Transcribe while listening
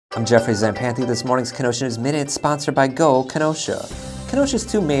I'm Jeffrey Zampanthy. This morning's Kenosha News Minute sponsored by Go Kenosha. Kenosha's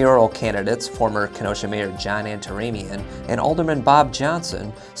two mayoral candidates, former Kenosha Mayor John Antaramian and Alderman Bob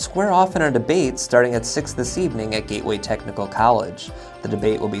Johnson, square off in a debate starting at 6 this evening at Gateway Technical College. The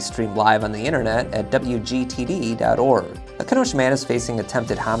debate will be streamed live on the internet at wgtd.org. A Kenosha man is facing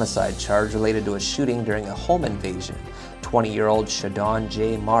attempted homicide charge related to a shooting during a home invasion. 20-year-old Shadon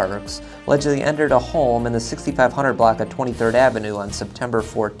J. Marks allegedly entered a home in the 6500 block of 23rd Avenue on September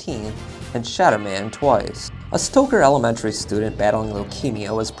 14th and shot a man twice. A Stoker Elementary student battling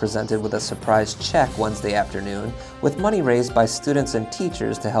leukemia was presented with a surprise check Wednesday afternoon with money raised by students and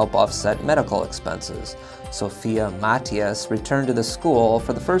teachers to help offset medical expenses. Sophia Matias returned to the school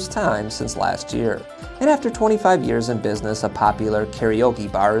for the first time since last year. And after 25 years in business, a popular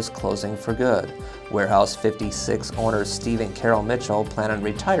karaoke bar is closing for good. Warehouse 56 owners Steve and Carol Mitchell plan on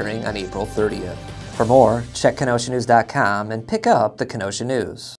retiring on April 30th. For more, check KenoshaNews.com and pick up the Kenosha News.